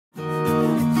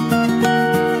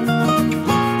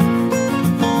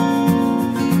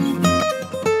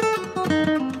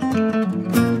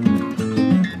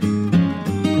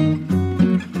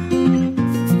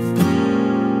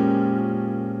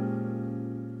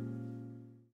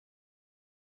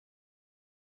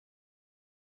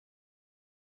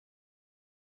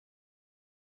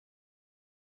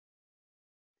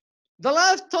The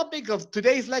last topic of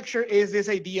today's lecture is this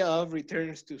idea of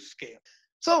returns to scale.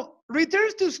 So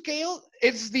returns to scale,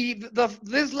 it's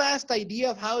this last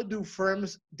idea of how do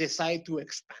firms decide to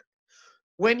expand.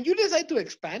 When you decide to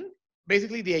expand,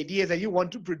 basically the idea is that you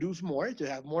want to produce more, to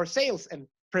have more sales and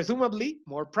presumably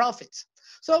more profits.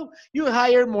 So you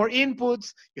hire more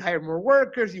inputs, you hire more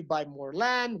workers, you buy more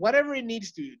land, whatever it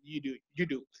needs to you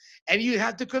do. And you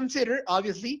have to consider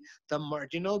obviously the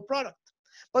marginal product.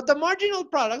 But the marginal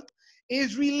product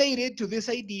is related to this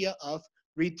idea of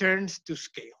returns to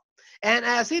scale. And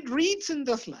as it reads in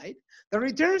the slide, the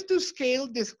returns to scale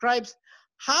describes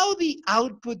how the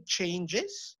output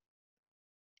changes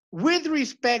with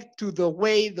respect to the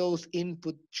way those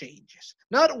input changes.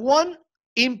 Not one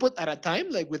input at a time,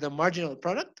 like with a marginal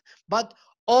product, but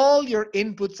all your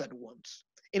inputs at once.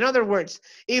 In other words,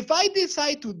 if I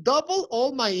decide to double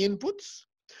all my inputs,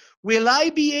 will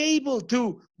I be able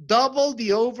to double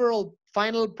the overall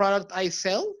final product I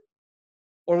sell?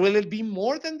 Or will it be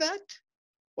more than that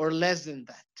or less than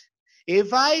that?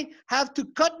 If I have to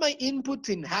cut my inputs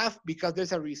in half because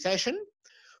there's a recession,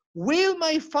 will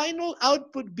my final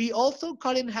output be also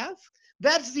cut in half?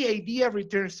 That's the idea of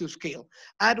returns to scale.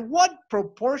 At what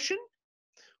proportion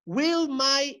will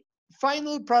my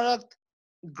final product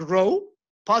grow,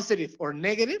 positive or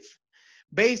negative,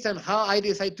 based on how I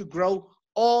decide to grow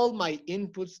all my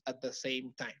inputs at the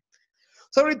same time?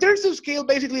 So returns to scale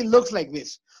basically looks like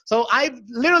this. So I've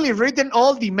literally written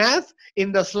all the math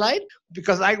in the slide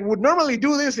because I would normally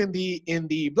do this in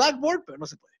the blackboard, but no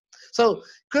se puede. So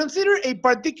consider a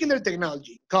particular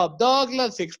technology,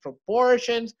 Cobb-Douglas, fixed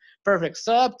proportions, perfect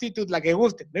substitute, la que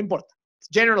guste, no importa. It's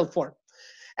general form.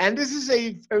 And this is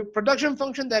a production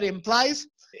function that implies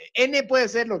n puede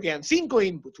ser lo que sean, 5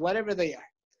 inputs, whatever they are.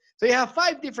 So you have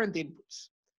 5 different inputs.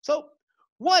 So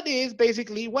what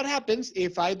happens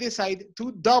if I decide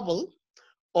to double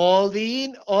all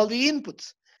the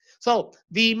inputs? So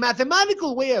the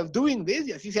mathematical way of doing this,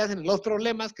 y así se hacen los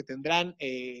problemas que tendrán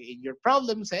in your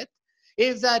problem set,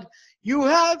 is that you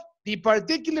have the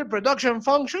particular production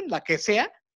function, la que sea,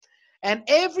 and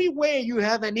everywhere you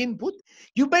have an input,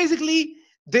 you basically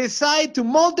decide to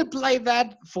multiply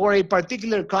that for a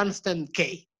particular constant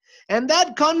k. And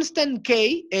that constant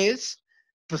k is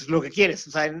pues lo que quieres.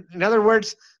 O sea, in other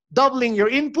words, doubling your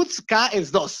inputs, K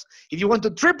is 2. If you want to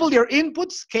triple your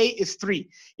inputs, K is 3.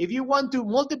 If you want to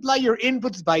multiply your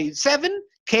inputs by 7,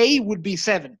 K would be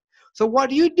 7. So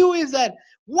what you do is that,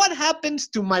 what happens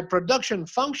to my production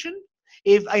function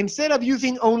if instead of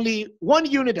using only 1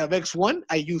 unit of X1,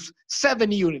 I use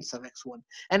 7 units of X1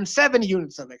 and 7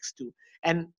 units of X2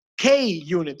 and K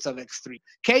units of X3.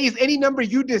 K is any number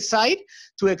you decide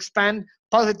to expand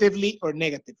positively or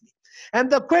negatively.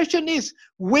 And the question is,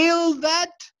 will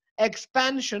that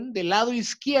expansion del lado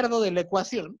izquierdo de la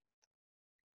ecuación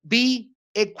be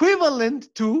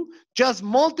equivalent to just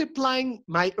multiplying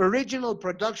my original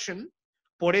production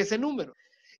por ese número?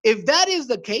 If that is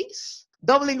the case,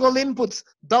 doubling all inputs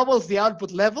doubles the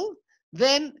output level,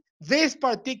 then this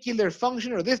particular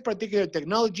function or this particular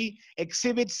technology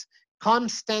exhibits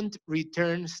constant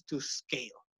returns to scale.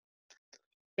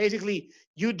 Basically,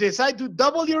 you decide to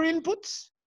double your inputs,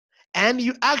 and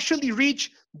you actually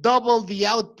reach double the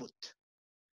output.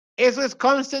 Eso es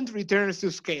constant returns to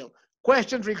scale.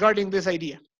 Questions regarding this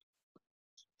idea?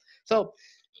 So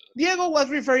Diego was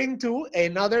referring to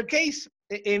another case.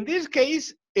 In this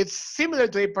case, it's similar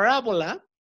to a parabola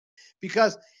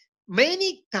because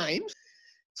many times,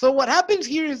 so what happens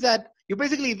here is that you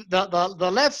basically, the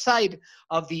left side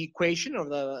of the equation or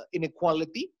the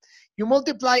inequality, you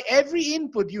multiply every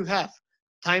input you have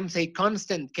times a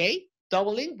constant k,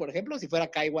 doubling, por ejemplo, si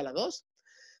fuera k igual a 2.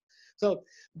 So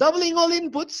doubling all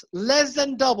inputs less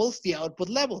than doubles the output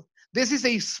level. This is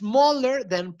a smaller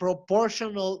than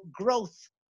proportional growth.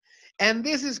 And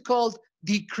this is called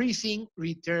decreasing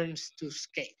returns to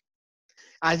scale.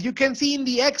 As you can see in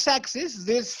the x-axis,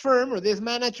 this firm or this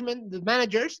management, the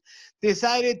managers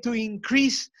decided to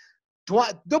increase,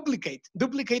 duplicate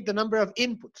the number of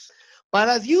inputs. But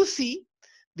as you see,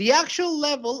 the actual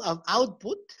level of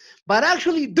output, but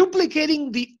actually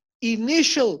duplicating the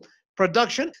initial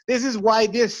production. This is why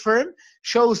this firm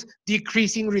shows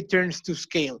decreasing returns to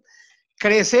scale.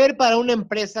 Crecer para una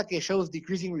empresa que shows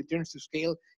decreasing returns to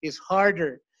scale is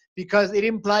harder because it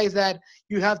implies that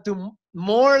you have to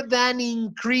more than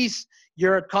increase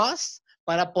your costs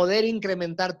para poder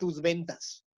incrementar tus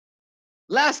ventas.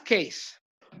 Last case,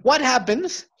 what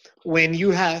happens when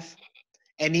you have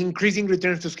and increasing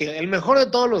returns to scale? El mejor de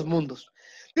todos los mundos.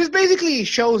 This basically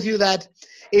shows you that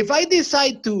if I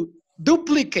decide to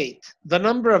duplicate the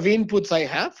number of inputs I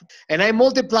have, and I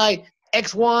multiply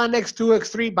x1, x2,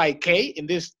 x3 by k, in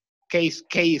this case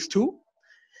K is 2,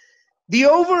 the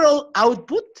overall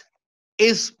output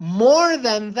is more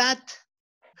than that,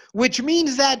 which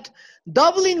means that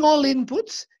doubling all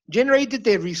inputs generated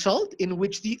a result in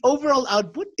which the overall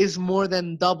output is more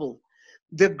than double.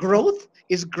 The growth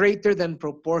is greater than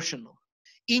proportional.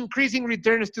 Increasing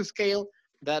returns to scale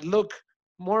that look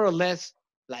more or less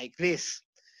like this.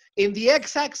 In the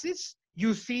x-axis,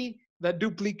 you see the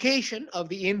duplication of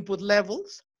the input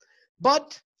levels,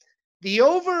 but the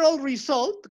overall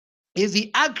result is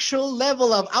the actual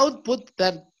level of output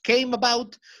that came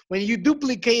about when you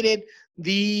duplicated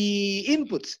the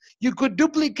inputs. You could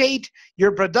duplicate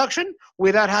your production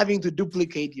without having to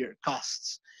duplicate your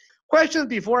costs. Questions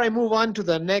before I move on to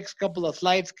the next couple of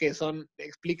slides que son,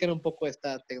 explican un poco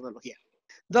esta tecnología.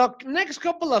 The next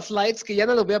couple of slides, que ya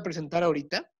no los voy a presentar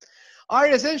ahorita, are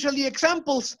essentially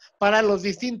examples para los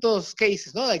distintos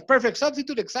cases, ¿no? Like perfect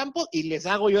substitute example, y les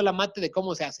hago yo la mate de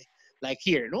cómo se hace. Like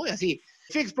here, ¿no? Así,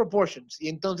 fixed proportions. Y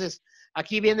entonces,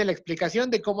 aquí viene la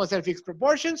explicación de cómo hacer fixed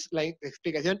proportions, la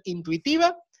explicación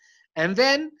intuitiva, and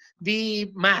then the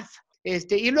math.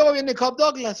 Y luego viene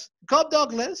Cobb-Douglas.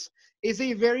 Cobb-Douglas is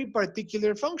a very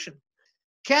particular function.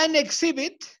 Can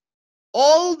exhibit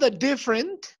all the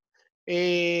different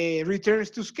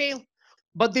returns to scale.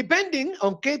 But depending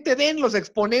on qué te den los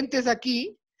exponentes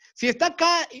aquí, si está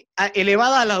acá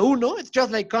elevada a la 1, it's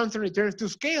just like constant returns to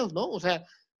scale, ¿no? O sea,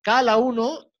 K a la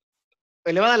 1,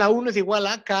 elevada a la 1 es igual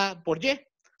a K por Y,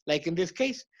 like in this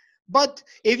case. But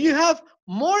if you have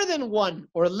more than 1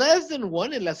 or less than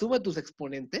 1 en la suma de tus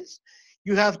exponentes,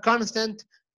 you have constant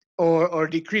or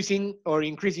decreasing or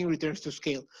increasing returns to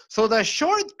scale. So the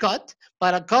shortcut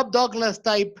para Cobb-Douglas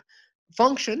type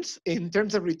functions in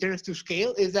terms of returns to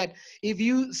scale is that if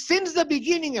you, since the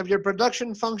beginning of your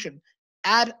production function,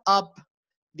 add up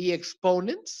the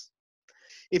exponents,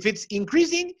 if it's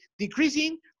increasing,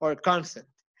 decreasing, or constant.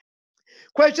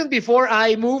 Questions before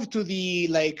I move to the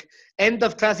end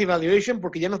of class evaluation,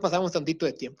 porque ya nos pasamos tantito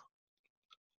de tiempo.